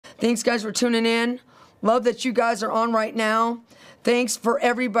Thanks, guys, for tuning in. Love that you guys are on right now. Thanks for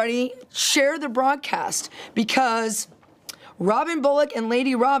everybody. Share the broadcast because Robin Bullock and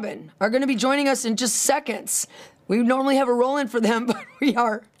Lady Robin are going to be joining us in just seconds. We normally have a roll-in for them, but we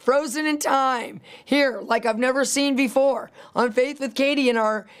are frozen in time here like I've never seen before on Faith with Katie in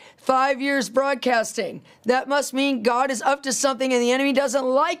our 5 years broadcasting. That must mean God is up to something and the enemy doesn't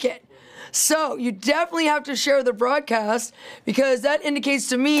like it. So you definitely have to share the broadcast because that indicates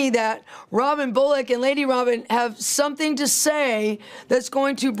to me that Robin Bullock and Lady Robin have something to say that's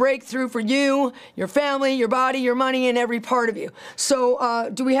going to break through for you, your family, your body, your money, and every part of you. So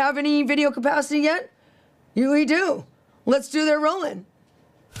do we have any video capacity yet? We do. Let's do their rolling.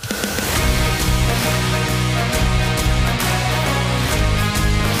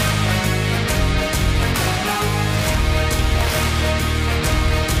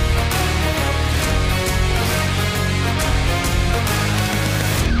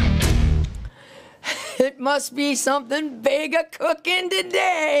 It must be something big a cooking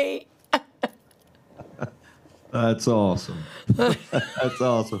today. That's awesome. That's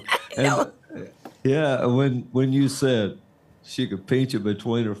awesome. And, yeah, when you said she could pinch it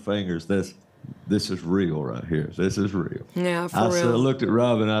between her fingers, this is real right here. This is real. Yeah, for real. I looked at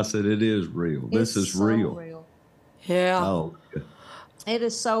Robin. I said, it is real. This is so real. Yeah. Oh. It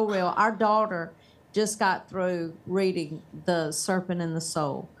is so real. Our daughter just got through reading The Serpent and the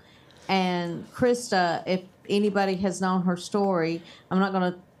Soul. And Krista, if anybody has known her story, I'm not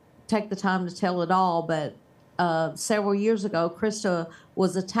going to take the time to tell it all, but several years ago, Krista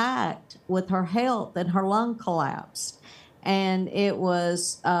was attacked with her health and her lung collapsed. And it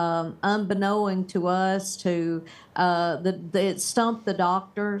was unbeknown to us, it stumped the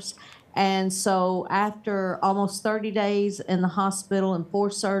doctors. And so after almost 30 days in the hospital and 4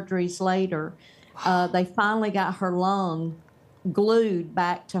 surgeries later, they finally got her lung glued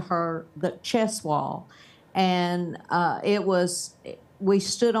back to the chest wall. And we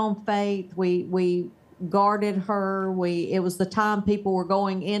stood on faith. We guarded her. It was the time people were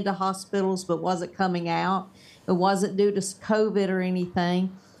going into hospitals but wasn't coming out. It wasn't due to COVID or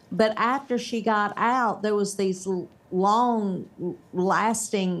anything. But after she got out, there was these long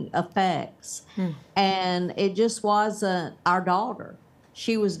lasting effects. And it just wasn't our daughter.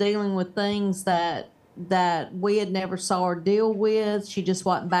 She was dealing with things that we had never saw her deal with. She just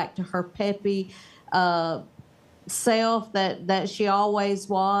wasn't back to her peppy self that she always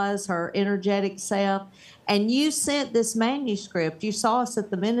was, her energetic self. And you sent this manuscript. You saw us at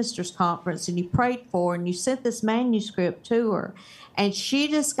the ministers' conference and you prayed for her, and you sent this manuscript to her. And she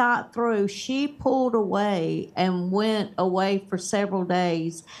just got through. She pulled away and went away for several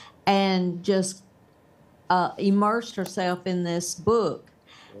days and just immersed herself in this book.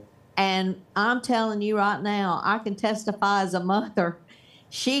 And I'm telling you right now, I can testify as a mother,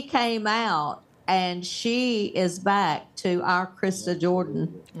 she came out and she is back to our Krista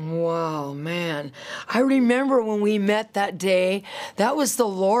Jordan. Wow, man. I remember when we met that day. That was the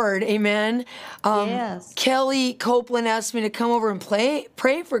Lord, amen. Yes. Kelly Copeland asked me to come over and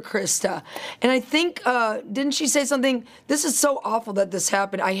pray for Krista. And I think, didn't she say something? This is so awful that this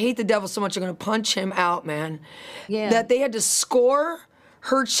happened. I hate the devil so much I'm going to punch him out, man. Yeah. That they had to score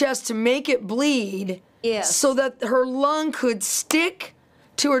her chest to make it bleed, yes, so that her lung could stick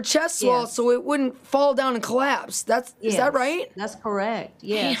to her chest wall, yes, so it wouldn't fall down and collapse. Yes. Is that right? That's correct.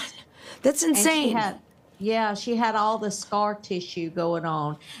 Yes. Man, that's insane. She had all the scar tissue going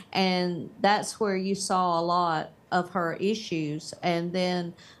on, and that's where you saw a lot of her issues. And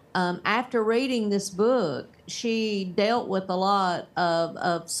then after reading this book, she dealt with a lot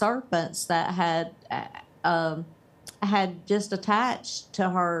of serpents that had just attached to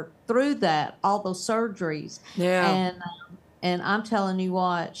her through all those surgeries. Yeah. And I'm telling you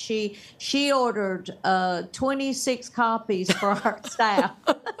what, she ordered 26 copies for our staff.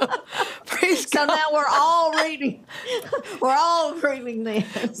 Praise so God. now we're all reading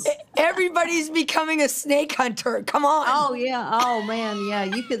this. Everybody's becoming a snake hunter. Come on. Oh yeah. Oh man. Yeah.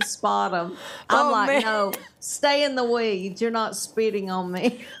 You can spot them. I'm no, stay in the weeds. You're not spitting on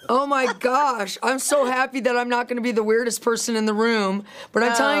me. Oh my gosh. I'm so happy that I'm not going to be the weirdest person in the room. But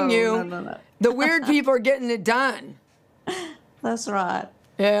I'm telling you, no. The weird people are getting it done. That's right.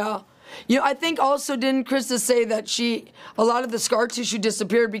 Yeah. I think also didn't Krista say that a lot of the scar tissue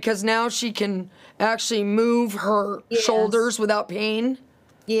disappeared because now she can actually move her shoulders without pain?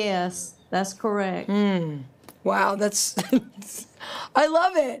 Yes, that's correct. Wow, that's I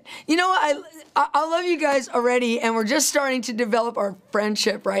love it. I love you guys already, and we're just starting to develop our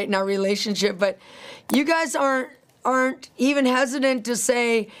friendship, right, and our relationship, but you guys aren't aren't even hesitant to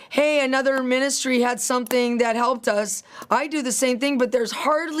say, hey, another ministry had something that helped us. I do the same thing, but there's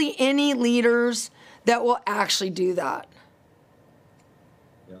hardly any leaders that will actually do that.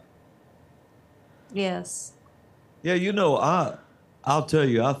 Yeah. Yes. Yeah, I'll tell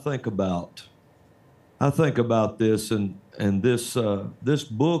you, I think about this and this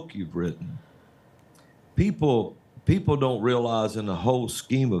book you've written. People don't realize in the whole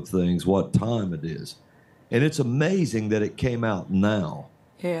scheme of things what time it is. And it's amazing that it came out now.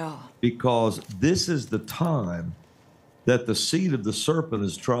 Yeah. Because this is the time that the seed of the serpent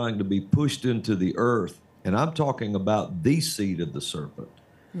is trying to be pushed into the earth. And I'm talking about the seed of the serpent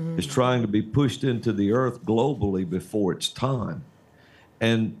is trying to be pushed into the earth globally before it's time.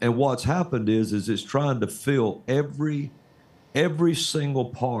 And what's happened is it's trying to fill every single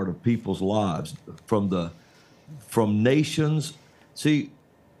part of people's lives, from nations. See,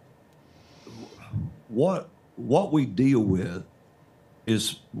 what we deal with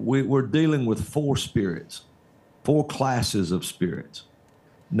is we're dealing with four spirits, four classes of spirits.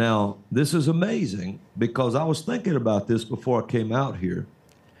 Now, this is amazing because I was thinking about this before I came out here,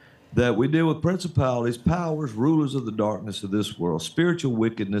 that we deal with principalities, powers, rulers of the darkness of this world, spiritual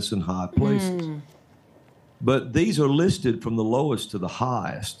wickedness in high places. But these are listed from the lowest to the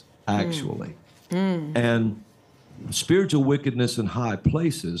highest, actually. And spiritual wickedness in high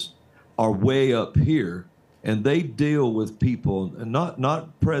places are way up here, and they deal with people, and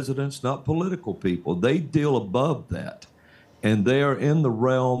not presidents, not political people. They deal above that. And they are in the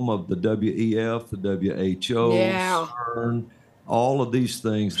realm of the WEF, the WHO, CERN, all of these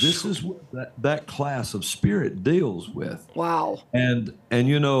things. This is what that class of spirit deals with. Wow. And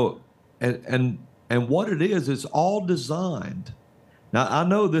what it is, it's all designed. Now, I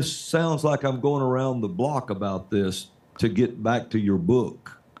know this sounds like I'm going around the block about this to get back to your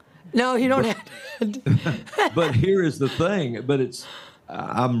book. No, you don't have to. But here is the thing,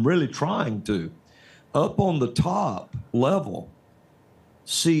 I'm really trying to. Up on the top level,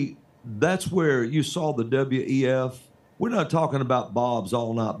 see, that's where you saw the WEF. We're not talking about Bob's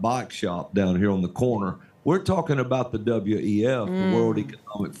all-night bike shop down here on the corner. We're talking about the WEF, the World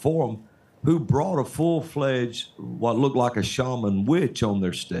Economic Forum, who brought a full-fledged, what looked like a shaman witch on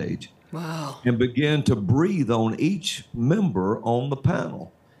their stage. Wow. And began to breathe on each member on the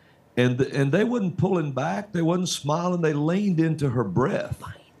panel. And they wasn't pulling back. They wasn't smiling. They leaned into her breath.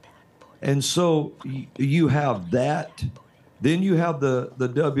 And so you have that. Then you have the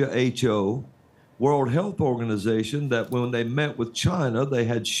WHO, World Health Organization, that when they met with China, they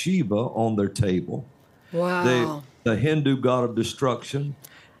had Shiva on their table. Wow. The Hindu god of destruction.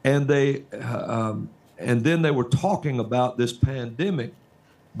 And then they were talking about this pandemic.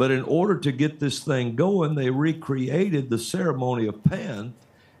 But in order to get this thing going, they recreated the ceremony of Pan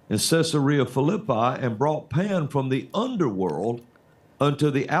in Caesarea Philippi and brought Pan from the underworld unto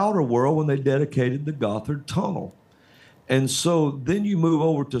the outer world when they dedicated the Gothard Tunnel. And so then you move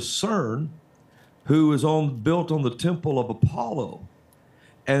over to CERN, who is built on the Temple of Apollo.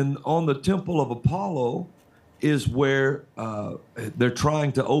 And on the Temple of Apollo is where they're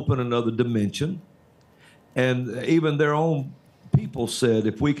trying to open another dimension. And even their own people said,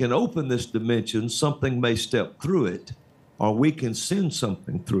 if we can open this dimension, something may step through it, or we can send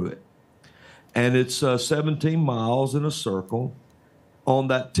something through it. And it's 17 miles in a circle on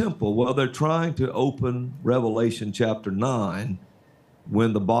that temple. Well, they're trying to open Revelation chapter 9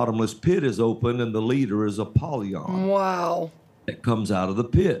 when the bottomless pit is open and the leader is Apollyon. Wow. That comes out of the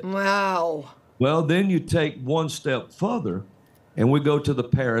pit. Wow. Well, then you take one step further and we go to the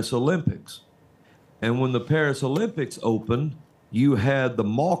Paris Olympics. And when the Paris Olympics opened, you had the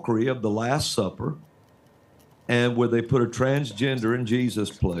mockery of the Last Supper, and where they put a transgender in Jesus'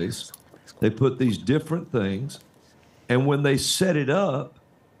 place. They put these different things. And when they set it up,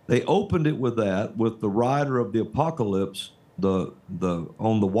 they opened it with that, with the rider of the apocalypse, on the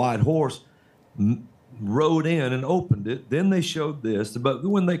white horse, rode in and opened it. Then they showed this. But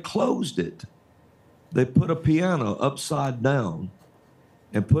when they closed it, they put a piano upside down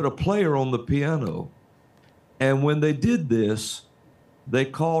and put a player on the piano. And when they did this, they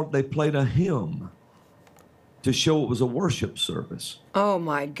played a hymn to show it was a worship service. Oh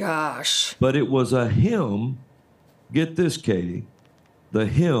my gosh. But it was a hymn, get this, Katie, the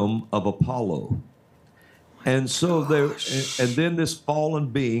hymn of Apollo. And so and then this fallen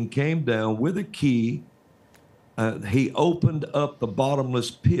being came down with a key. He opened up the bottomless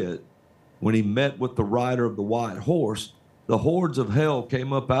pit when he met with the rider of the white horse. The hordes of hell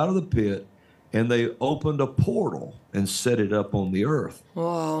came up out of the pit, and they opened a portal and set it up on the earth.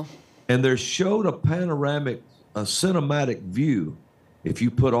 Wow. And there showed a cinematic view. If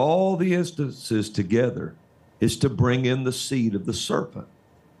you put all the instances together, is to bring in the seed of the serpent,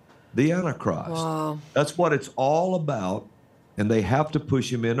 the Antichrist. Wow. That's what it's all about, and they have to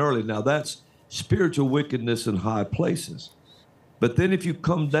push him in early. Now, that's spiritual wickedness in high places. But then if you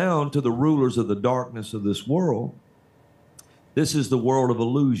come down to the rulers of the darkness of this world, this is the world of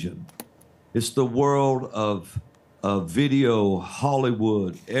illusion. It's the world of video,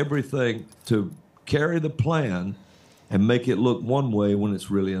 Hollywood, everything to carry the plan and make it look one way when it's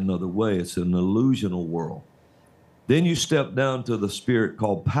really another way. It's an illusional world. Then you step down to the spirit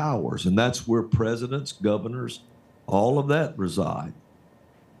called powers, and that's where presidents, governors, all of that reside.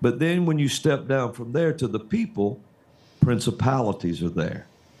 But then when you step down from there to the people, principalities are there.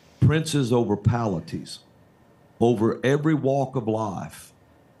 Princes over palaties, over every walk of life.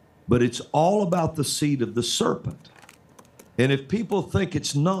 But it's all about the seed of the serpent. And if people think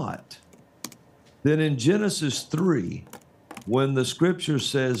it's not, then in Genesis 3, when the scripture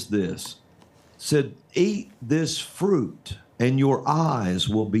says this, said, eat this fruit and your eyes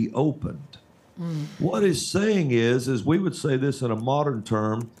will be opened. What it's saying is we would say this in a modern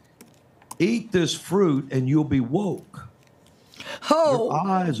term, eat this fruit and you'll be woke. Oh. Your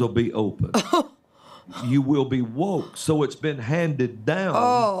eyes will be open. You will be woke. So it's been handed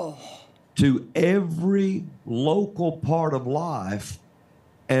down to every local part of life.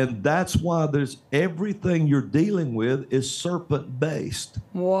 And that's why there's everything you're dealing with is serpent-based.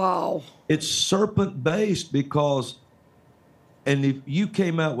 Wow. It's serpent-based because, and if you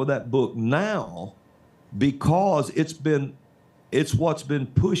came out with that book now, because it's what's been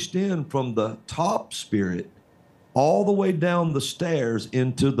pushed in from the top spirit all the way down the stairs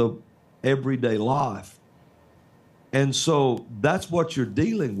into the everyday life. And so that's what you're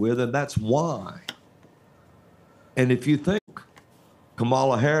dealing with, and that's why. And if you think,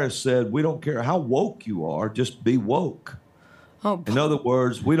 Kamala Harris said, we don't care how woke you are, just be woke. Oh, in other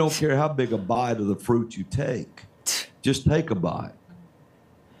words, we don't care how big a bite of the fruit you take, just take a bite.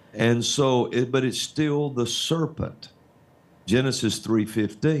 And so, but it's still the serpent. Genesis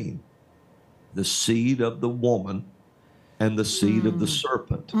 3:15, the seed of the woman and the seed of the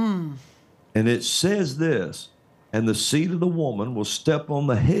serpent. And it says this, and the seed of the woman will step on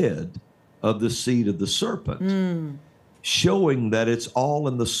the head of the seed of the serpent, showing that it's all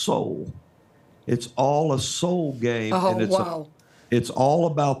in the soul. It's all a soul game. Oh, and it's all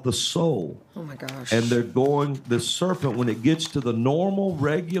about the soul. Oh my gosh. And the serpent, when it gets to the normal,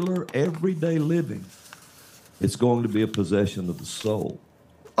 regular, everyday living, it's going to be a possession of the soul.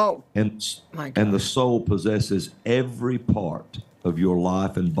 Oh, and my gosh. And the soul possesses every part of your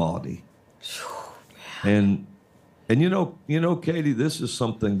life and body. And you know, Katie, this is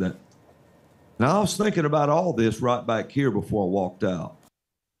something that, now I was thinking about all this right back here before I walked out.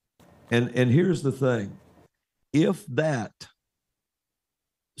 And here's the thing. If that,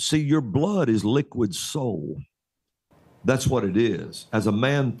 see, your blood is liquid soul. That's what it is. As a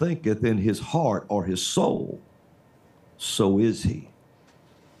man thinketh in his heart or his soul, so is he.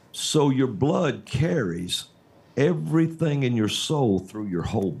 So your blood carries everything in your soul through your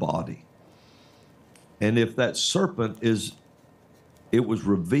whole body. And if that serpent it was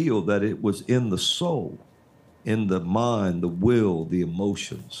revealed that it was in the soul, in the mind, the will, the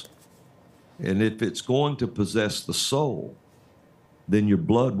emotions. And if it's going to possess the soul, then your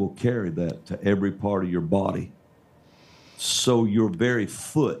blood will carry that to every part of your body. So your very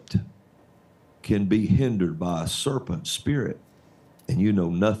foot can be hindered by a serpent spirit, and you know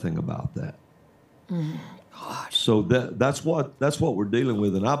nothing about that. So that's what we're dealing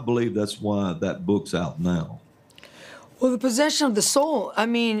with, and I believe that's why that book's out now. Well, the possession of the soul, I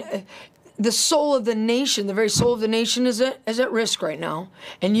mean, the soul of the nation, the very soul of the nation is at risk right now.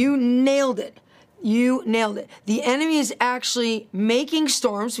 And you nailed it. You nailed it. The enemy is actually making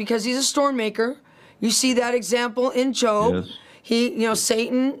storms because he's a storm maker. You see that example in Job. Yes.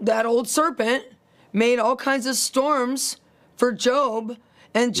 Satan, that old serpent, made all kinds of storms for Job.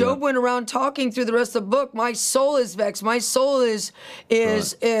 And Job went around talking through the rest of the book. My soul is vexed. My soul is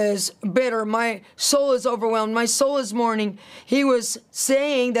bitter. My soul is overwhelmed. My soul is mourning. He was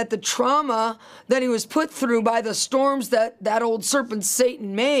saying that the trauma that he was put through by the storms that old serpent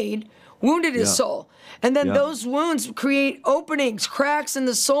Satan made wounded his soul. And then those wounds create openings, cracks in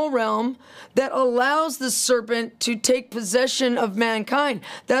the soul realm that allows the serpent to take possession of mankind.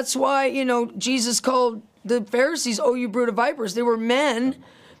 That's why, Jesus called the Pharisees, oh, you brood of vipers. They were men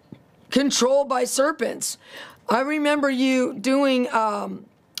controlled by serpents. I remember you doing,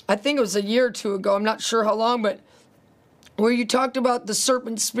 I think it was a year or two ago, I'm not sure how long, but where you talked about the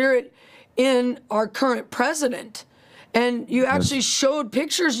serpent spirit in our current president. And you actually showed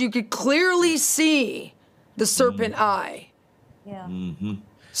pictures, you could clearly see the serpent eye. Yeah.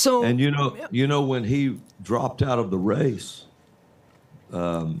 So, And you know when he dropped out of the race,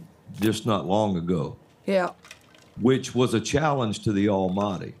 just not long ago, yeah. which was a challenge to the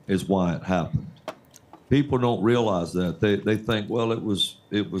Almighty, is why it happened. People don't realize that. They think, well, it was,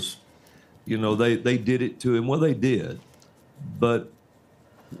 they did it to him. Well, they did. But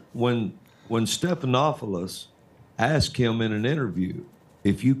when Stephanopoulos asked him in an interview,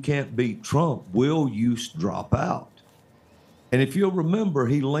 if you can't beat Trump, will you drop out? And if you'll remember,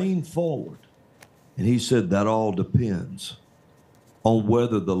 he leaned forward and he said, that all depends on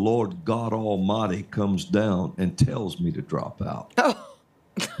whether the Lord God Almighty comes down and tells me to drop out. Oh.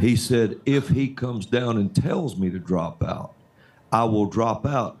 He said, if he comes down and tells me to drop out, I will drop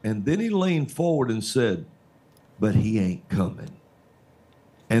out. And then he leaned forward and said, but he ain't coming.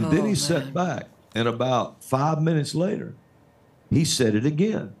 And then he sat back, and about 5 minutes later, he said it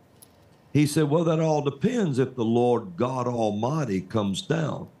again. He said, well, that all depends if the Lord God Almighty comes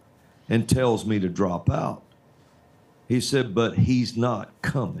down and tells me to drop out. He said, but he's not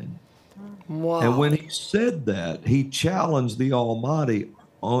coming. Wow. And when he said that, he challenged the Almighty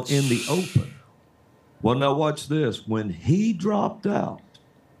in the open. Well, now watch this. When he dropped out,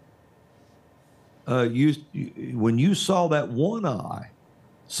 when you saw that one eye,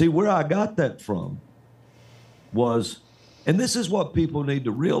 see where I got that from was, and this is what people need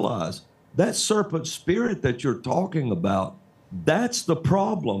to realize, that serpent spirit that you're talking about, that's the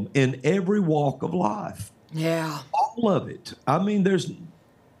problem in every walk of life. Yeah. All of it. I mean,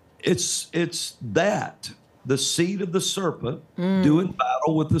 it's that, the seed of the serpent doing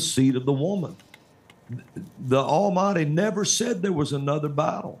battle with the seed of the woman. The Almighty never said there was another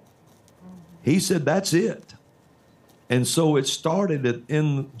battle. He said, that's it. And so it started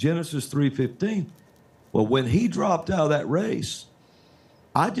in Genesis 3:15. Well, when he dropped out of that race,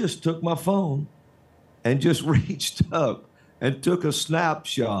 I just took my phone and just reached up and took a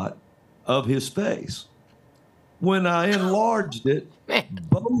snapshot of his face. When I enlarged it,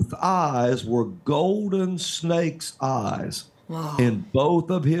 both eyes were golden snake's eyes. Wow. In both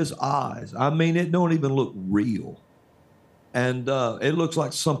of his eyes. I mean, it don't even look real. And it looks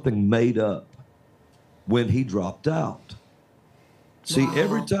like something made up when he dropped out. See,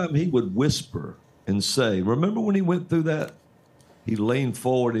 every time he would whisper and say, remember when he went through that? He leaned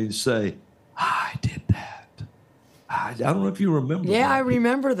forward and he'd say, I did that. I don't know if you remember that. I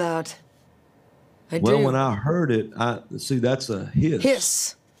remember that. I do. Well, when I heard it, see, that's a hiss.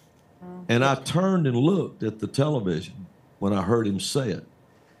 Hiss. And I turned and looked at the television when I heard him say it.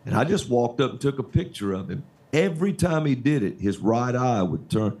 And I just walked up and took a picture of him. Every time he did it, his right eye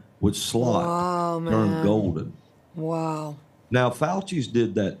would slot, Wow, turn man. golden. Wow. Now, Fauci's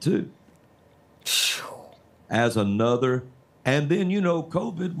did that too. As another, and then,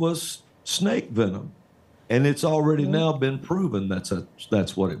 COVID was snake venom. And it's already now been proven that's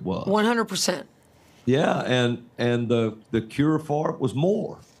what it was. 100%. Yeah, and the cure for it was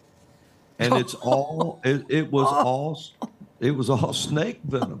more. And it's all it was all snake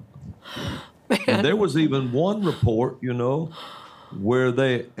venom. Man. And there was even one report, where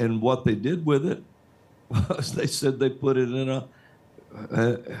what they did with it was they said they put it in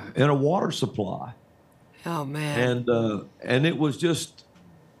a water supply. Oh man. And it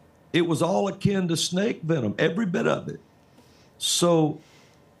was all akin to snake venom, every bit of it. So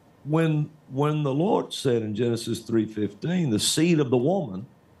when the Lord said in Genesis 3:15, the seed of the woman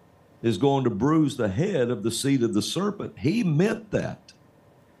is going to bruise the head of the seed of the serpent, he meant that.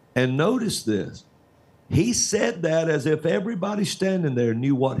 And notice this. He said that as if everybody standing there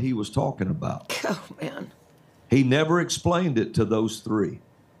knew what he was talking about. Oh, man. He never explained it to those three,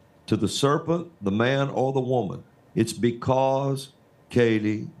 to the serpent, the man, or the woman. It's because,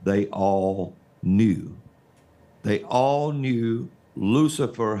 Katie, they all knew. They all knew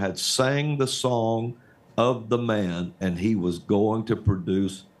Lucifer had sang the song of the man, and he was going to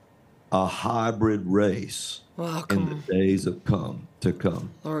produce a hybrid race in the days to come.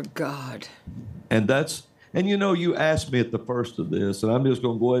 Lord God. And you asked me at the first of this, and I'm just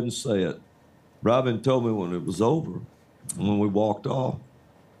going to go ahead and say it. Robin told me when it was over, when we walked off.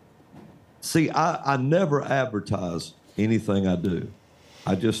 See, I never advertise anything I do.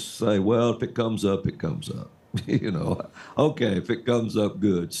 I just say, well, if it comes up, it comes up. Okay, if it comes up,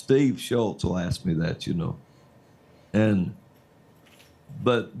 good. Steve Schultz will ask me that,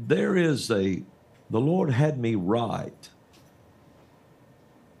 But there is the Lord had me write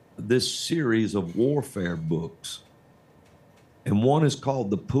this series of warfare books. And one is called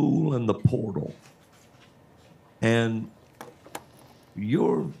The Pool and the Portal. And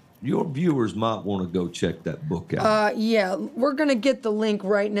your viewers might want to go check that book out. Yeah, we're going to get the link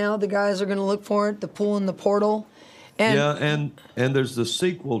right now. The guys are going to look for it, The Pool and the Portal. And there's the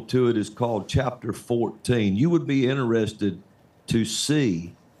sequel to it is called Chapter 14. You would be interested to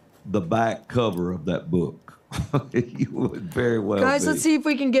see the back cover of that book. You would very well Guys, be. let's see if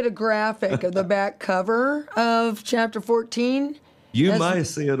we can get a graphic of the back cover of Chapter 14. You may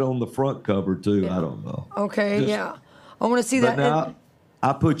see it on the front cover too. I don't know. Okay, yeah. I want to see But that. now,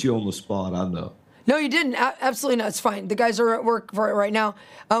 I put you on the spot, I know. No, you didn't. Absolutely not. It's fine. The guys are at work for it right now.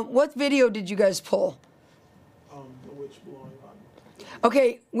 What video did you guys pull? The witch blowing on.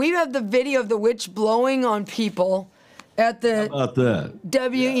 Okay, we have the video of the witch blowing on people at the How about that?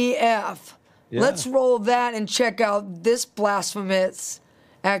 WEF. Yeah. Let's roll that and check out this blasphemous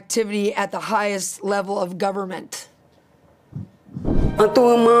activity at the highest level of government.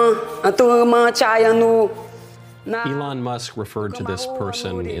 Elon Musk referred to this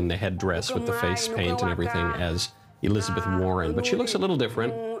person in the headdress with the face paint and everything as Elizabeth Warren, but she looks a little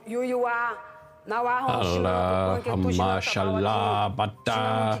different. Mashallah,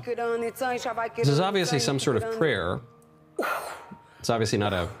 bata. This is obviously some sort of prayer. It's obviously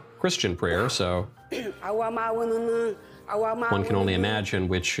not a Christian prayer, so one can only imagine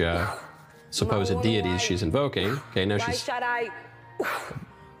which supposed deities she's invoking. Okay, now she's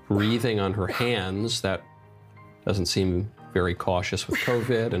breathing on her hands. That doesn't seem very cautious with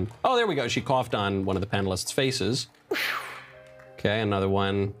COVID. And oh, there we go. She coughed on one of the panelists' faces. Okay, another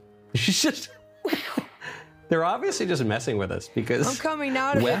one. She's just, they're obviously just messing with us because I'm coming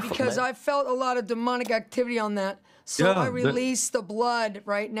out of it because I felt a lot of demonic activity on that. So I release the blood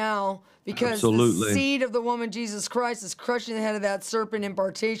right now because the seed of the woman Jesus Christ is crushing the head of that serpent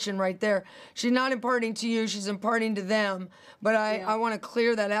impartation right there. She's not imparting to you, she's imparting to them. But I want to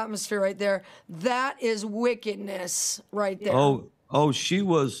clear that atmosphere right there. That is wickedness right there. Oh, she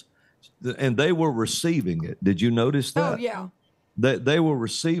was, and they were receiving it. Did you notice that? Oh, yeah. They were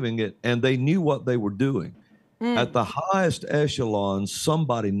receiving it, and they knew what they were doing. At the highest echelons,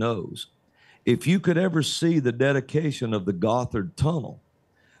 somebody knows. If you could ever see the dedication of the Gotthard Tunnel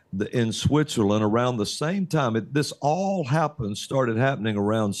in Switzerland around the same time, this all started happening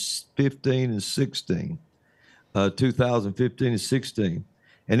around 2015 and 16.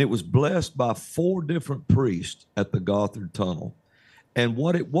 And it was blessed by 4 different priests at the Gotthard Tunnel. And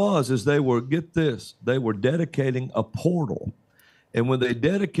what it was is they were dedicating a portal. And when they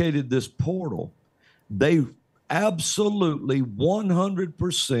dedicated this portal, they absolutely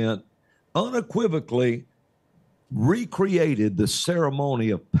 100% unequivocally recreated the ceremony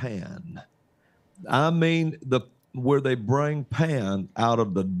of Pan. I mean, where they bring Pan out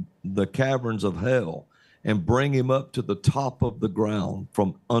of the caverns of hell and bring him up to the top of the ground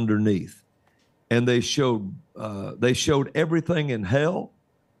from underneath. And they showed everything in hell.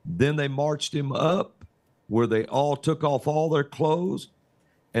 Then they marched him up where they all took off all their clothes,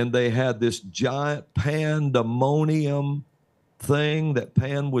 and they had this giant pandemonium thing that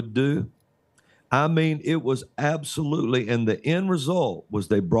Pan would do. I mean, it was absolutely, and the end result was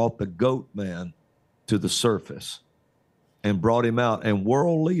they brought the goat man to the surface and brought him out, and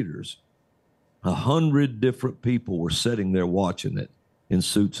world leaders, 100 different people were sitting there watching it in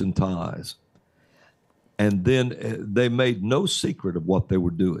suits and ties. And then they made no secret of what they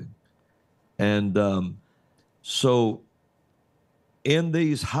were doing. And so in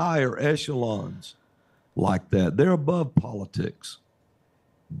these higher echelons like that, they're above politics.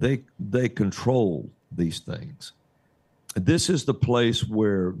 They control these things. This is the place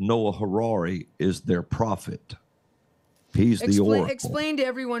where Noah Harari is their prophet. He's the oracle. Explain to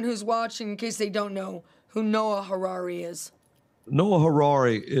everyone who's watching, in case they don't know, who Noah Harari is. Noah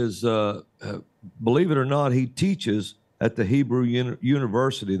Harari is, believe it or not, he teaches at the Hebrew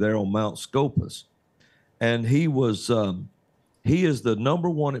University there on Mount Scopus. And he is the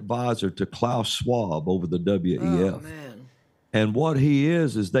 #1 advisor to Klaus Schwab over the WEF. Oh, man. And what he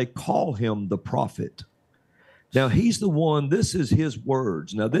is they call him the prophet. Now, he's the one, this is his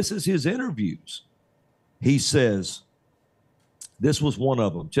words. Now, this is his interviews. He says, this was one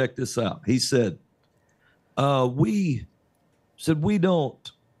of them. Check this out. He said, the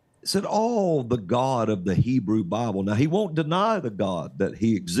God of the Hebrew Bible. Now, he won't deny the God that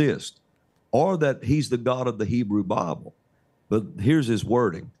he exists or that he's the God of the Hebrew Bible. But here's his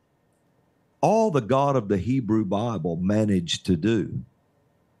wording. All the God of the Hebrew Bible managed to do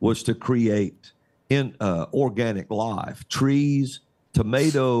was to create organic life, trees,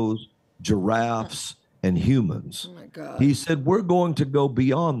 tomatoes, giraffes, and humans. Oh my God. He said, we're going to go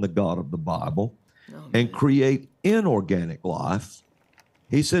beyond the God of the Bible and create inorganic life.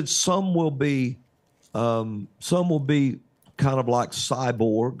 He said some will be kind of like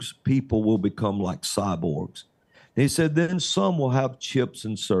cyborgs. People will become like cyborgs. And he said then some will have chips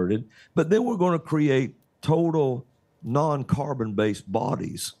inserted, but then we're going to create total non-carbon based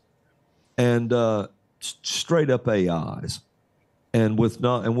bodies and straight up AIs, and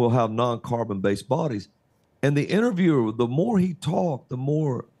we'll have non-carbon based bodies. And the interviewer, the more he talked, the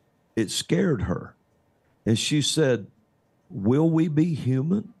more it scared her. And she said, "Will we be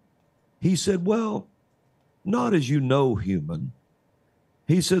human?" He said, "Well, not as you know human."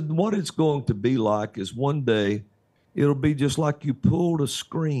 He said, "What it's going to be like is one day it'll be just like you pulled a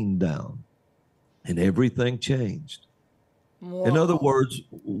screen down and everything changed." Whoa. In other words,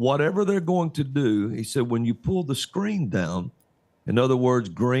 whatever they're going to do, he said, when you pull the screen down, in other words,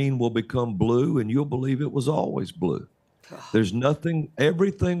 green will become blue and you'll believe it was always blue. There's nothing,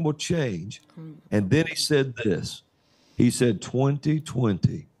 everything will change. And then he said this, he said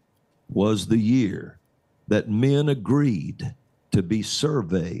 2020 was the year that men agreed to be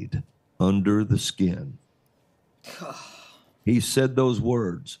surveyed under the skin. He said those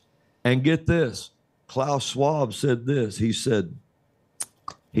words. And get this, Klaus Schwab said this. He said,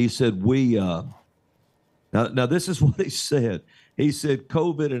 now this is what he said. He said,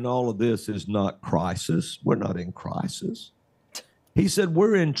 COVID and all of this is not crisis. We're not in crisis. He said,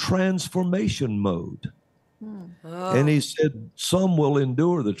 we're in transformation mode. And he said, some will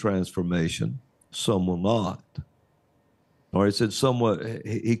endure the transformation, some will not. Or he said, somewhat,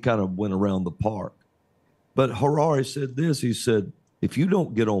 he kind of went around the park. But Harari said this, he said, if you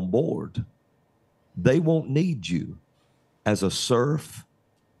don't get on board, they won't need you as a serf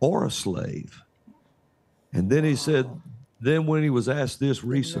or a slave. And then he said, then when he was asked this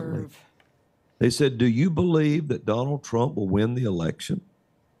recently, they said, do you believe that Donald Trump will win the election?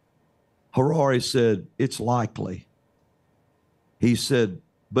 Harari said, it's likely. He said,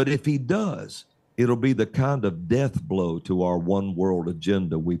 but if he does, it'll be the kind of death blow to our one world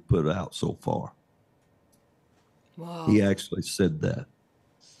agenda we put out so far. Wow. He actually said that.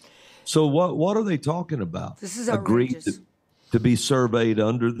 So what are they talking about? This is outrageous. Agreed to be surveyed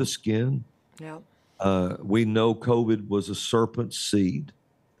under the skin. Yeah. We know COVID was a serpent seed.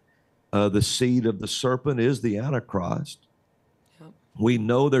 The seed of the serpent is the Antichrist. Yep. We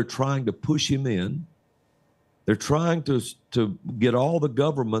know they're trying to push him in. They're trying to get all the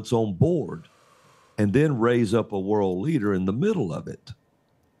governments on board and then raise up a world leader in the middle of it.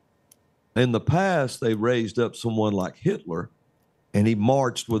 In the past, they raised up someone like Hitler, and he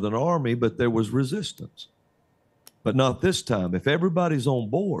marched with an army, but there was resistance. But not this time. If everybody's on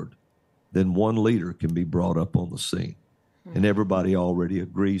board, then one leader can be brought up on the scene, and everybody already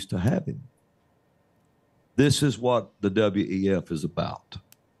agrees to have him. This is what the WEF is about.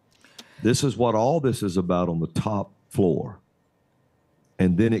 This is what all this is about on the top floor.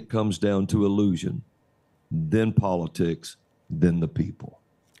 And then it comes down to illusion, then politics, then the people.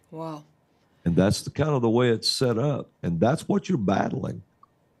 Wow. And that's the kind of the way it's set up. And that's what you're battling,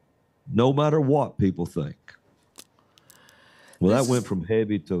 no matter what people think. Well, that went from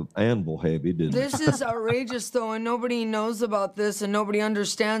heavy to anvil heavy, didn't it? This is outrageous, though, and nobody knows about this and nobody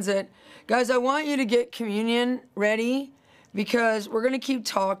understands it. Guys, I want you to get communion ready because we're going to keep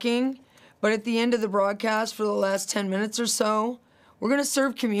talking. But at the end of the broadcast, for the last 10 minutes or so, we're going to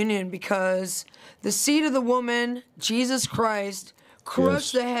serve communion because the seed of the woman, Jesus Christ,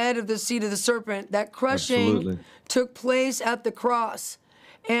 crushed the head of the seed of the serpent. That crushing took place at the cross.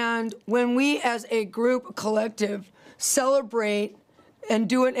 And when we as a group, a collective, celebrate and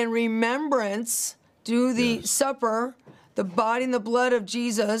do it in remembrance, do the supper, the body and the blood of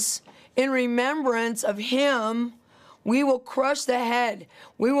Jesus, in remembrance of him, we will crush the head.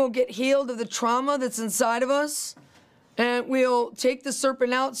 We will get healed of the trauma that's inside of us. And we'll take the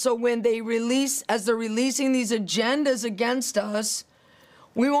serpent out so when they release, as they're releasing these agendas against us,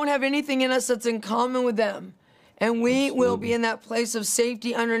 we won't have anything in us that's in common with them. And we will be in that place of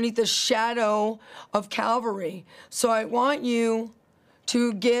safety underneath the shadow of Calvary. So I want you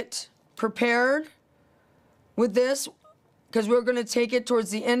to get prepared with this because we're going to take it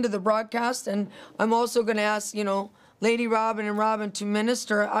towards the end of the broadcast. And I'm also going to ask, Lady Robin and Robin to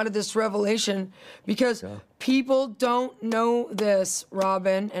minister out of this revelation because people don't know this,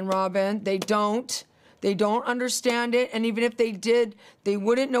 Robin and Robin. They don't understand it. And even if they did, they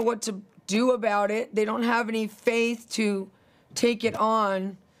wouldn't know what to do about it. They don't have any faith to take it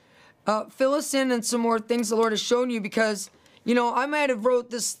on. Fill us in on some more things the Lord has shown you because, I might have wrote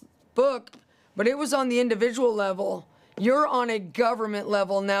this book, but it was on the individual level. You're on a government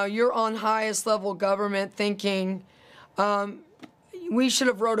level now. You're on highest level government thinking, we should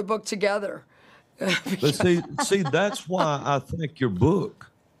have wrote a book together. But see, that's why I think your book,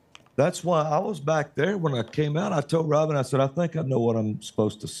 that's why I was back there when I came out. I told Robin, I said, I think I know what I'm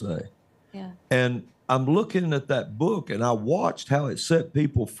supposed to say. Yeah. And I'm looking at that book and I watched how it set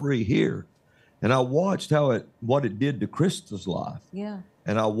people free here. And I watched what it did to Krista's life. Yeah.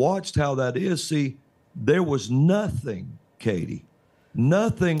 And I watched how that is. See, there was nothing, Katie,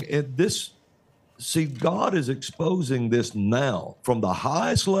 nothing in this. See, God is exposing this now from the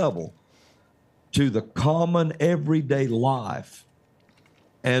highest level to the common everyday life.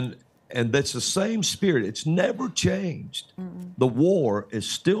 And that's the same spirit. It's never changed. The war is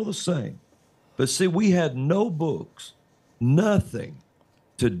still the same. But see, we had no books, nothing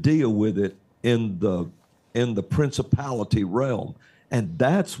to deal with it in the principality realm. And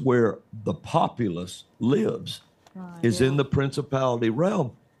that's where the populace lives, is in the principality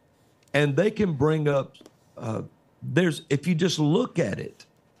realm. And they can bring up, if you just look at it,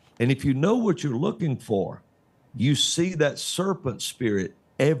 and if you know what you're looking for, you see that serpent spirit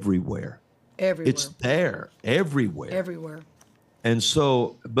everywhere. Everywhere. It's there, everywhere. Everywhere. And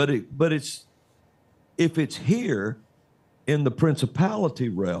so, but it's, if it's here in the principality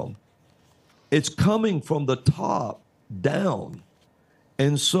realm, it's coming from the top down.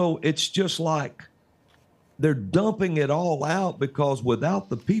 And so it's just like they're dumping it all out, because without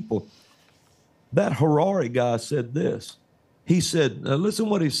the people, that Harari guy said this. He said, listen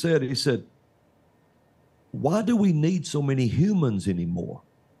what he said. He said, why do we need so many humans anymore?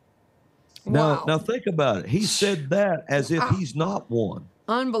 Wow. Now think about it. He said that as if he's not one.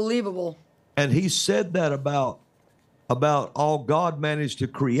 Unbelievable. And he said that about all God managed to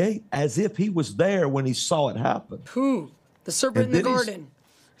create, as if he was there when he saw it happen. Who? The serpent in the garden.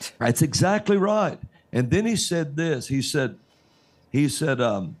 That's exactly right. And then he said this. He said,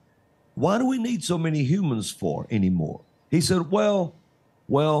 why do we need so many humans for anymore? He said, well,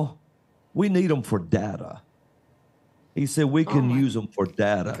 we need them for data. He said, we can use them for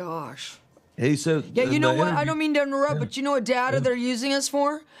data. Gosh. He said, yeah, you know what? I don't mean to interrupt, but you know what data they're using us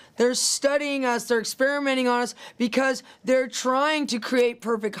for? They're studying us. They're experimenting on us because they're trying to create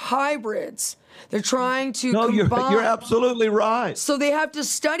perfect hybrids. They're trying to combine. You're absolutely right. So they have to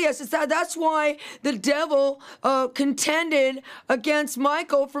study us. That's why the devil contended against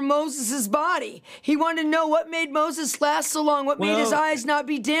Michael for Moses' body. He wanted to know what made Moses last so long, what made his eyes not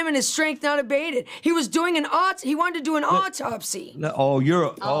be dim and his strength not abated. He was doing he wanted to do an autopsy.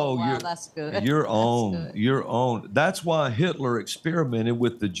 Wow, that's good. You're on. That's good. You're on. That's why Hitler experimented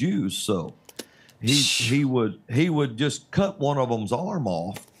with the Jews. So he would just cut one of them's arm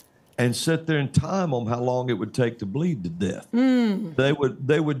off and sit there and time them how long it would take to bleed to death.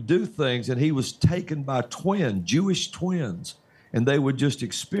 They would do things, and he was taken by Jewish twins, and they would just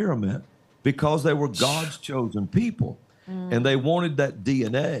experiment because they were God's chosen people, and they wanted that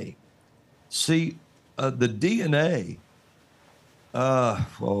DNA. See, the DNA.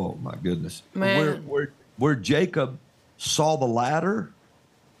 Oh my goodness! Man. Where Jacob saw the ladder,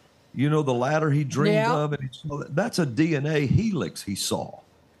 the ladder he dreamed of, and he saw that's a DNA helix he saw.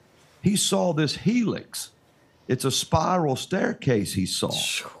 He saw this helix. It's a spiral staircase he saw.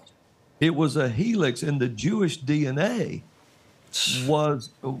 It was a helix, and the Jewish DNA was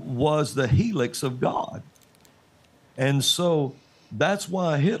the helix of God. And so that's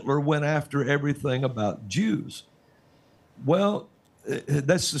why Hitler went after everything about Jews. Well,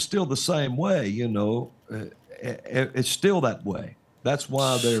 that's still the same way, it's still that way. That's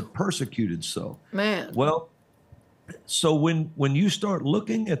why they're persecuted so. Man. Well, so when you start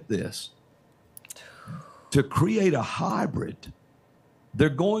looking at this, to create a hybrid, they're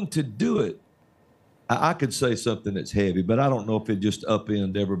going to do it. I could say something that's heavy, but I don't know if it just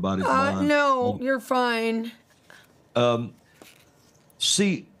upend everybody's mind. No, you're fine.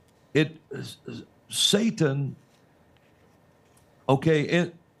 See, Satan. Okay,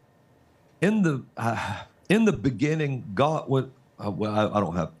 in the beginning, God went.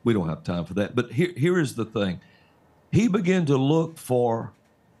 We don't have time for that. But here is the thing. He began to look for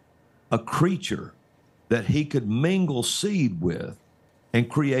a creature that he could mingle seed with and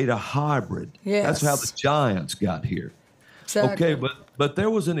create a hybrid. Yes. That's how the giants got here. Exactly. Okay, but there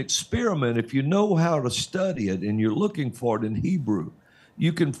was an experiment. If you know how to study it and you're looking for it in Hebrew,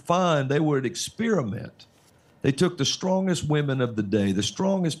 you can find they were an experiment. They took the strongest women of the day, the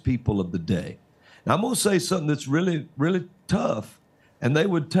strongest people of the day. Now, I'm going to say something that's really, really tough. And they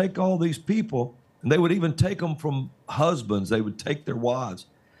would take all these people, and they would even take them from husbands. They would take their wives.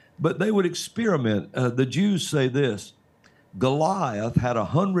 But they would experiment. The Jews say this: Goliath had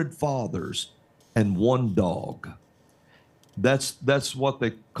 100 fathers and one dog. That's what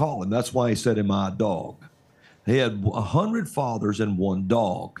they call him. That's why he said, "Am I a dog?" He had 100 fathers and one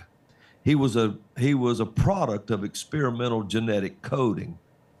dog. He was a product of experimental genetic coding,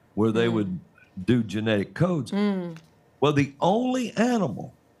 where they would do genetic codes. Well, the only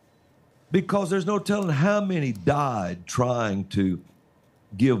animal, because there's no telling how many died trying to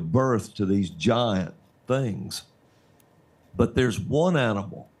give birth to these giant things. But there's one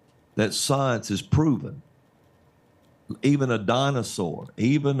animal that science has proven, even a dinosaur,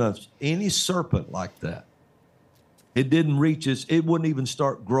 even any serpent like that, it wouldn't even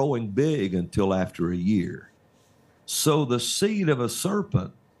start growing big until after a year. So the seed of a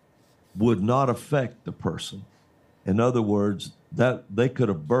serpent would not affect the person. In other words, that they could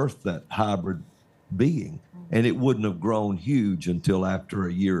have birthed that hybrid being, and it wouldn't have grown huge until after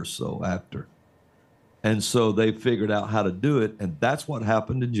a year or so after. And so they figured out how to do it, and that's what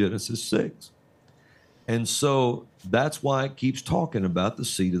happened in Genesis 6. And so that's why it keeps talking about the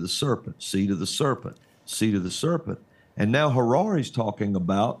seed of the serpent, seed of the serpent, seed of the serpent. And now Harari's talking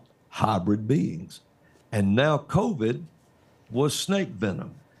about hybrid beings. And now COVID was snake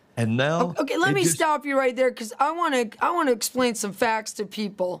venom. And now Okay, let me stop you right there, because I want to explain some facts to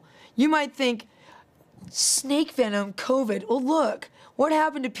people. You might think, snake venom, COVID. Well, look, what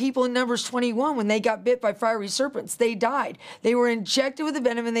happened to people in Numbers 21 when they got bit by fiery serpents? They died. They were injected with the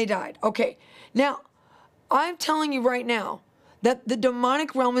venom and they died. Okay, now, I'm telling you right now that the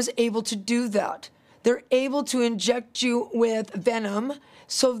demonic realm is able to do that. They're able to inject you with venom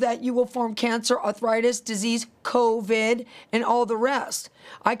so that you will form cancer, arthritis, disease, COVID, and all the rest.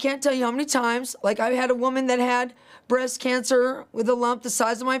 I can't tell you how many times, like I had a woman that had breast cancer with a lump the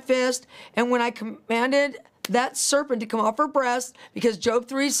size of my fist, and when I commanded that serpent to come off her breast, because Job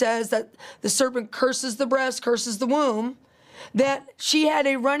 3 says that the serpent curses the breast, curses the womb, that she had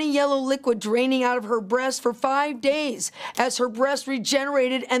a runny yellow liquid draining out of her breast for 5 days as her breast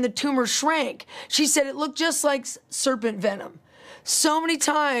regenerated and the tumor shrank. She said it looked just like serpent venom. So many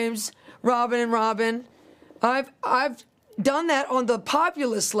times, Robin, I've done that on the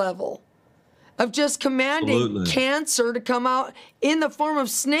populace level of just commanding cancer to come out in the form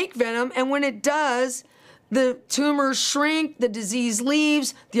of snake venom, and when it does, the tumors shrink, the disease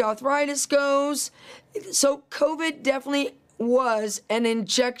leaves, the arthritis goes. So COVID definitely was an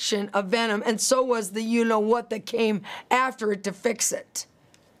injection of venom, and so was the you-know-what that came after it to fix it.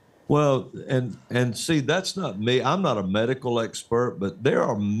 Well, and see, that's not me. I'm not a medical expert, but there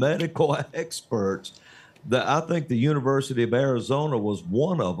are medical experts that I think the University of Arizona was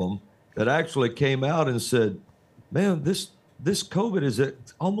one of them that actually came out and said, man, this COVID is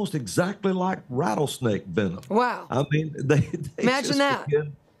almost exactly like rattlesnake venom. Wow. I mean, they imagine that.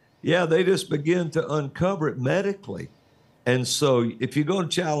 They just begin to uncover it medically. And so if you're going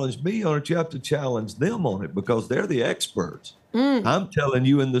to challenge me on it, you have to challenge them on it because they're the experts. I'm telling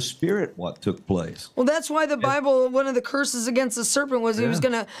you in the spirit what took place. Well, that's why the Bible, one of the curses against the serpent was he was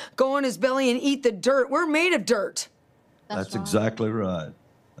going to go on his belly and eat the dirt. We're made of dirt. That's right. Exactly right.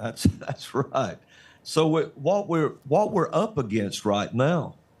 That's right. So what we're up against right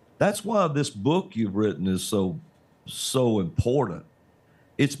now, that's why this book you've written is so important.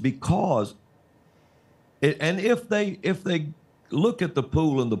 It's because and if they look at the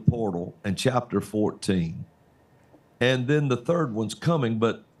pool and the portal in chapter 14, and then the third one's coming,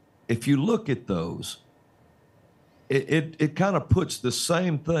 but if you look at those, it kind of puts the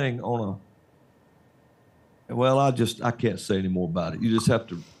same thing on I can't say any more about it. You just have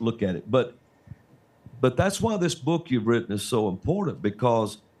to look at it. But that's why this book you've written is so important,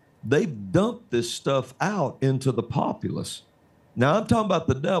 because they've dumped this stuff out into the populace. Now, I'm talking about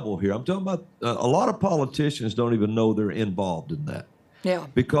the devil here. I'm talking about a lot of politicians don't even know they're involved in that. Yeah.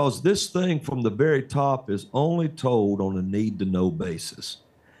 Because this thing from the very top is only told on a need-to-know basis.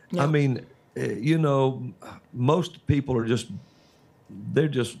 Yeah. I mean, most people are they're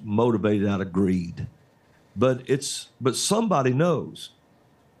just motivated out of greed. But somebody knows.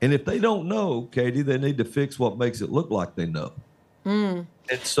 And if they don't know, Katie, they need to fix what makes it look like they know. And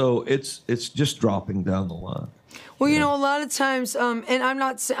so it's just dropping down the line. Well, a lot of times, and I'm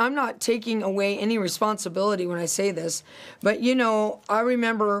not taking away any responsibility when I say this, but I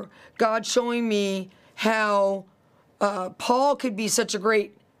remember God showing me how Paul could be such a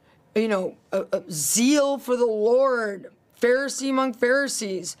great, a zeal for the Lord, Pharisee among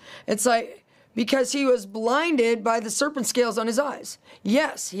Pharisees. It's like, because he was blinded by the serpent scales on his eyes.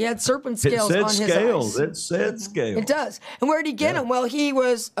 Yes, he had serpent scales on his eyes. It said scales. It does. And where did he get them? Well, he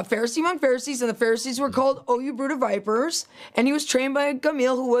was a Pharisee among Pharisees, and the Pharisees were called, "Oh, you brood of vipers." And he was trained by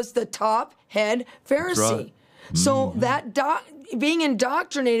Gamaliel, who was the top head Pharisee. That's right. So that being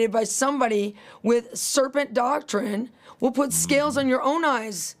indoctrinated by somebody with serpent doctrine will put scales on your own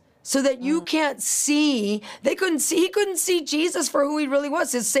eyes, so that you can't see. He couldn't see Jesus for who he really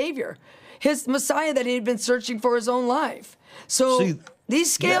was, his Savior, his Messiah that he had been searching for his own life. So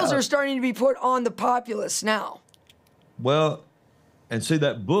these scales are starting to be put on the populace now. Well, and see,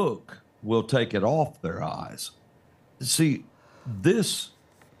 that book will take it off their eyes. See, this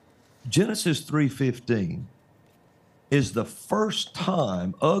Genesis 3:15 is the first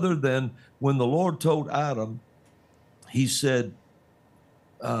time, other than when the Lord told Adam, he said,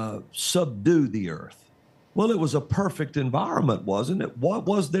 subdue the earth. Well, it was a perfect environment, wasn't it? What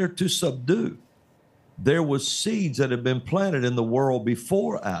was there to subdue? There was seeds that had been planted in the world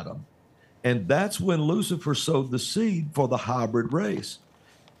before Adam. And that's when Lucifer sowed the seed for the hybrid race.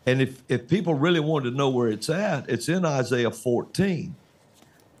 And if people really wanted to know where it's at, it's in Isaiah 14.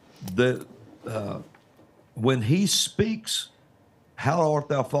 When he speaks, how art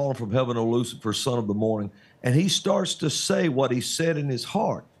thou fallen from heaven, O Lucifer, son of the morning? And he starts to say what he said in his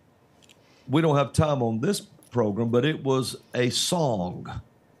heart. We don't have time on this program, but it was a song.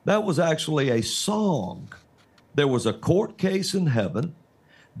 That was actually a song. There was a court case in heaven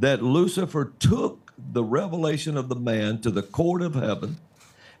that Lucifer took the revelation of the man to the court of heaven,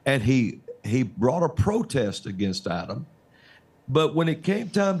 and he brought a protest against Adam. But when it came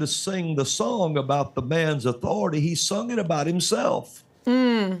time to sing the song about the man's authority, he sung it about himself.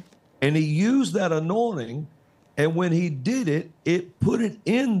 And he used that anointing, and when he did it, it put it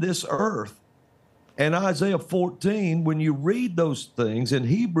in this earth. And Isaiah 14, when you read those things, in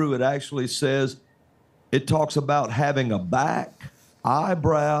Hebrew it actually says, it talks about having a back,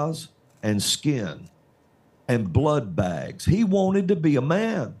 eyebrows, and skin, and blood bags. He wanted to be a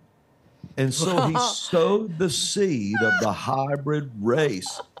man. And so he sowed the seed of the hybrid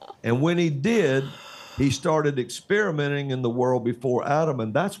race. And when he did, he started experimenting in the world before Adam,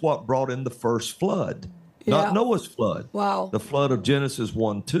 and that's what brought in the first flood. Yeah. Not Noah's flood. Wow. The flood of Genesis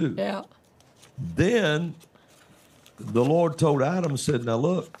 1:2. Yeah. Then the Lord told Adam, said, now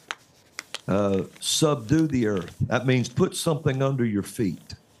look, subdue the earth. That means put something under your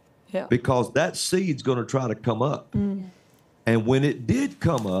feet. Yeah. Because that seed's going to try to come up. And when it did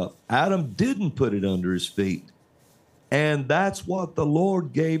come up, Adam didn't put it under his feet. And that's what the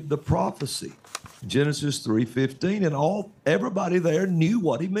Lord gave the prophecy. Genesis 3:15, and everybody there knew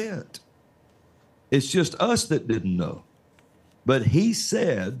what he meant. It's just us that didn't know. But he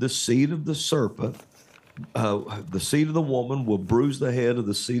said the seed of the serpent, the seed of the woman will bruise the head of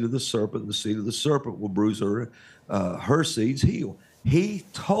the seed of the serpent. The seed of the serpent will bruise her seed's heel. He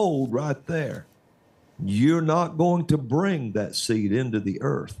told right there, you're not going to bring that seed into the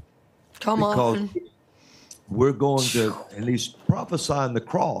earth. Come on. We're going to, and he's prophesying the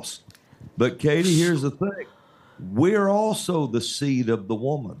cross. But Katie, here's the thing. We're also the seed of the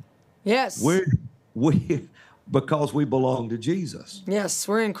woman. Yes. Because we belong to Jesus. Yes,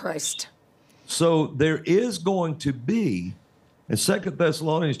 we're in Christ. So there is going to be, and 2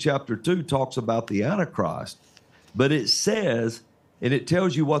 Thessalonians chapter 2 talks about the Antichrist, but it says, and it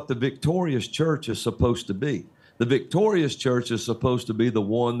tells you what the victorious church is supposed to be. The victorious church is supposed to be the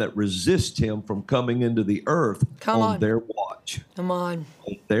one that resists him from coming into the earth on their watch. Come on.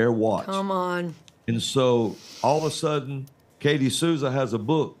 On their watch. Come on. And so all of a sudden, Katie Souza has a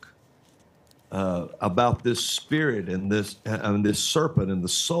book about this spirit and this serpent and the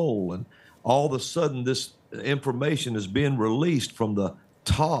soul. And all of a sudden, this information is being released from the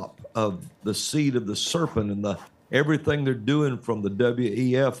top of the seed of the serpent and everything they're doing from the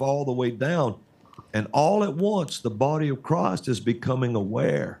WEF all the way down. And all at once, the body of Christ is becoming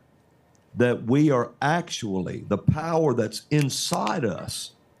aware that we are actually, the power that's inside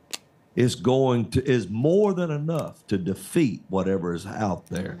us is more than enough to defeat whatever is out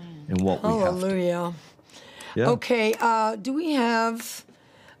there and what we have to. Hallelujah. Yeah. Okay, do we have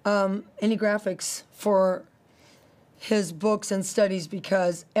any graphics for his books and studies,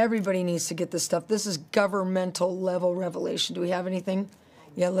 because everybody needs to get this stuff. This is governmental level revelation. Do we have anything?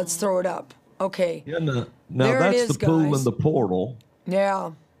 Yeah, let's throw it up. Okay. Yeah, now There it that's is, the pool guys. and the portal.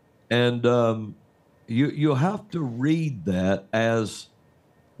 Yeah. And you have to read that as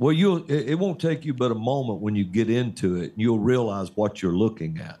well. It won't take you but a moment when you get into it. You'll realize what you're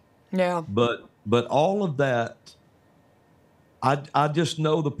looking at. Yeah. But all of that, I just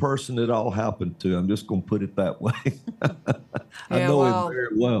know the person it all happened to. I'm just going to put it that way. I know him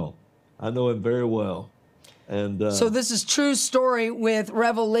very well. I know him very well. And so this is true story with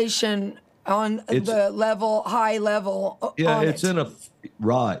revelation on the level, high level. Yeah, it's in a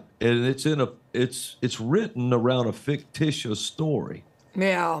right, and it's written around a fictitious story.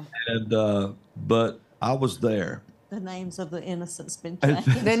 Yeah. And but I was there. The names of the innocents been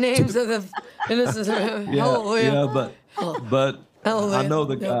changed. The names of the innocents. Hallelujah. But Hallelujah. I know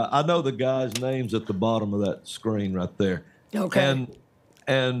the guy. I know the guy's names at the bottom of that screen right there. Okay.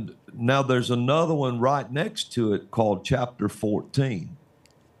 And now there's another one right next to it called chapter 14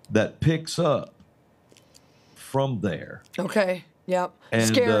 that picks up from there. Okay. Yep. And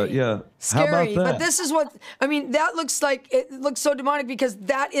Scary. yeah, how Scary. about that? But this is what, I mean, that looks like, it looks so demonic because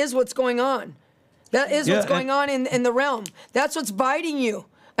that is what's going on. That is what's going on in the realm. That's what's biting you.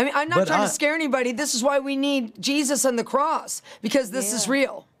 I mean, I'm not trying to scare anybody. This is why we need Jesus on the cross, because this is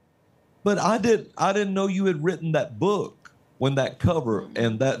real. But I didn't know you had written that book when that cover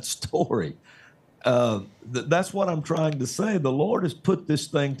and that story. That's what I'm trying to say. The Lord has put this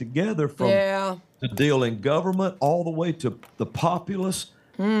thing together from to deal in government all the way to the populace,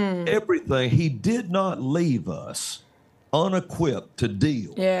 everything. He did not leave us unequipped to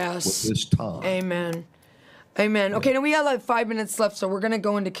deal with this time. Amen. Amen. Okay, now we have like 5 minutes left, so we're going to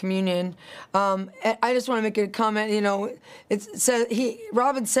go into communion. I just want to make a comment. You know, it says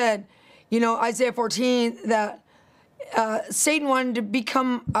Robin said, you know, Isaiah 14 that Satan wanted to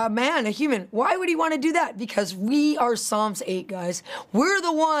become a man, a human. Why would he want to do that? Because we are Psalms 8, guys. We're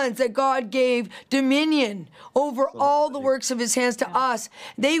the ones that God gave dominion over all the works of his hands to us.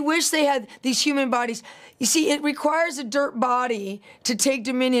 They wish they had these human bodies. You see, it requires a dirt body to take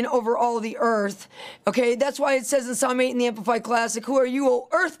dominion over all the earth. Okay, that's why it says in Psalm 8 in the Amplified Classic, who are you, O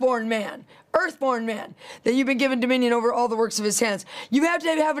earthborn man? Earthborn man, that you've been given dominion over all the works of his hands. You have to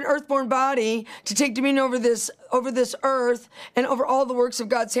have an earthborn body to take dominion over this earth and over all the works of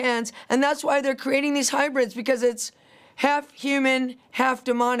God's hands. And that's why they're creating these hybrids, because it's half human, half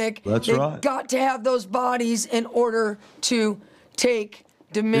demonic. That's They've right. got to have those bodies in order to take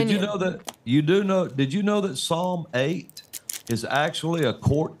dominion. Did you know that Psalm 8 is actually a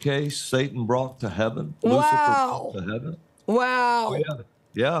court case Satan brought to heaven? Wow. Lucifer brought to heaven? Wow. Oh,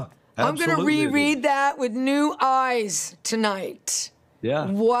 yeah. I'm going to reread that with new eyes tonight. Yeah.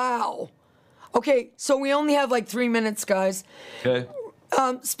 Wow. Okay, so we only have like 3 minutes, guys. Okay.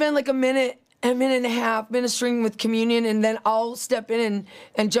 Spend like a minute and a half ministering with communion, and then I'll step in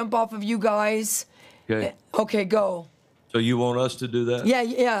and jump off of you guys. Okay. Okay, go. So you want us to do that?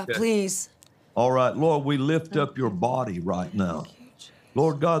 Yeah, Okay. please. All right, Lord, we lift up your body right now.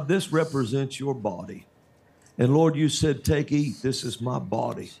 Lord God, this represents your body. And Lord, you said, take, eat. This is my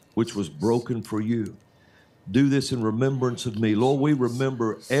body, which was broken for you. Do this in remembrance of me. Lord, we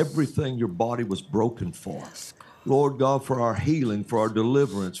remember everything your body was broken for. Lord God, for our healing, for our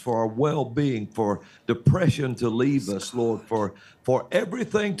deliverance, for our well-being, for depression to leave us, Lord, for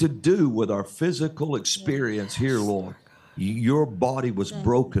everything to do with our physical experience here, Lord. Your body was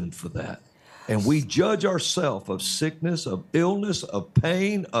broken for that. And we judge ourselves of sickness, of illness, of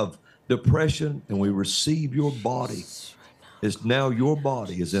pain, of depression, and we receive your body. Is now your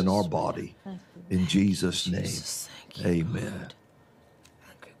body is in our body. In Jesus' name, amen.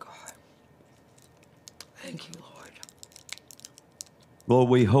 Thank you, God. Thank you, Lord. Lord,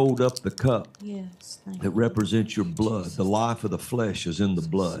 we hold up the cup Thank that represents your blood. The life of the flesh is in the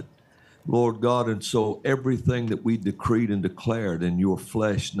blood. Lord God, and so everything that we decreed and declared in your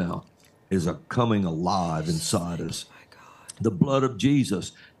flesh now is coming alive inside us. The blood of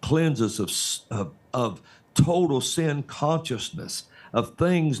Jesus cleanses us of total sin consciousness, of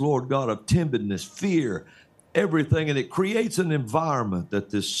things, Lord God, of timidness, fear, everything. And it creates an environment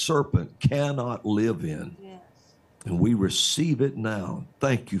that this serpent cannot live in. Yes. And we receive it now.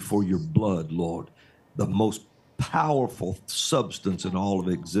 Thank you for your blood, Lord, the most powerful substance in all of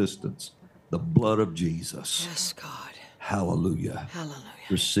existence, the blood of Jesus. Yes, God. Hallelujah. Hallelujah.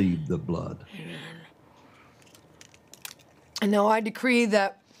 Receive the blood. Amen. And now I decree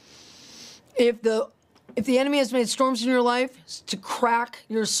that if the enemy has made storms in your life to crack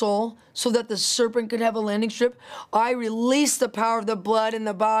your soul so that the serpent could have a landing strip, I release the power of the blood in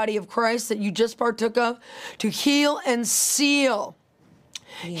the body of Christ that you just partook of to heal and seal.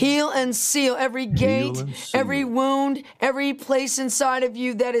 Heal and seal every gate, every wound, every place inside of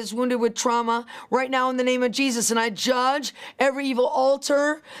you that is wounded with trauma right now in the name of Jesus. And I judge every evil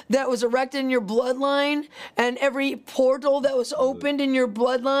altar that was erected in your bloodline, and every portal that was opened in your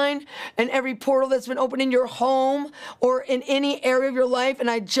bloodline, and every portal that's been opened in your home or in any area of your life.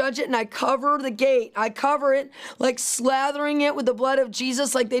 And I judge it and I cover the gate. I cover it like slathering it with the blood of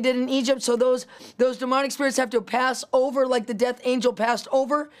Jesus like they did in Egypt. So those demonic spirits have to pass over like the death angel passed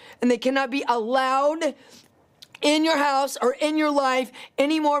over. And they cannot be allowed in your house or in your life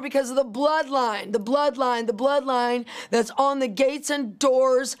anymore because of the bloodline that's on the gates and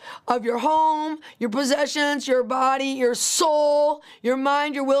doors of your home, your possessions, your body, your soul, your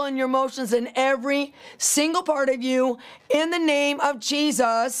mind, your will, and your emotions, and every single part of you in the name of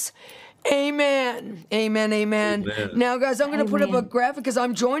Jesus. Amen. Amen. Amen. Amen. Now, guys, I'm going to put up a graphic because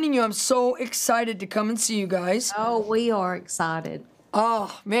I'm joining you. I'm so excited to come and see you guys. Oh, we are excited.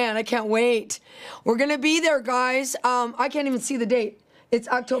 Oh, man, I can't wait. We're going to be there, guys. I can't even see the date. It's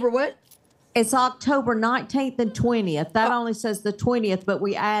October what? It's October 19th and 20th. That only says the 20th, but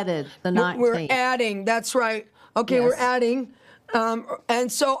we added the 19th. We're adding. That's right. Okay, Yes. we're adding.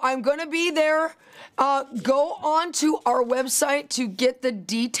 And so I'm going to be there. Go on to our website to get the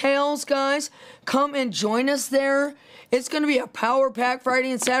details, guys. Come and join us there. It's going to be a power pack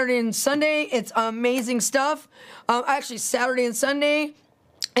Friday and Saturday and Sunday. It's amazing stuff. Actually, Saturday and Sunday.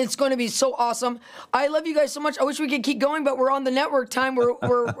 It's going to be so awesome. I love you guys so much. I wish we could keep going, but we're on the network time. We're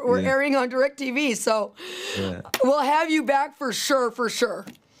Yeah. airing on DirecTV, so we'll have you back for sure, for sure.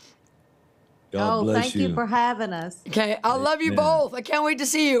 God bless thank you for having us. Okay, I love you Amen. both. I can't wait to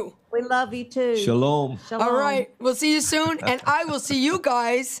see you. We love you too. Shalom. Shalom. All right, we'll see you soon, and I will see you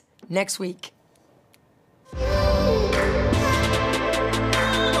guys next week.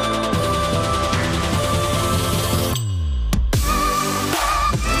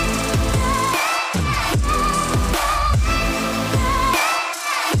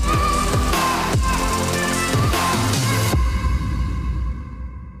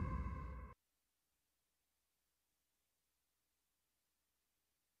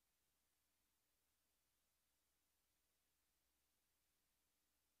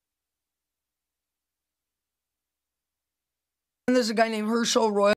 And there's a guy named Herschel Roy.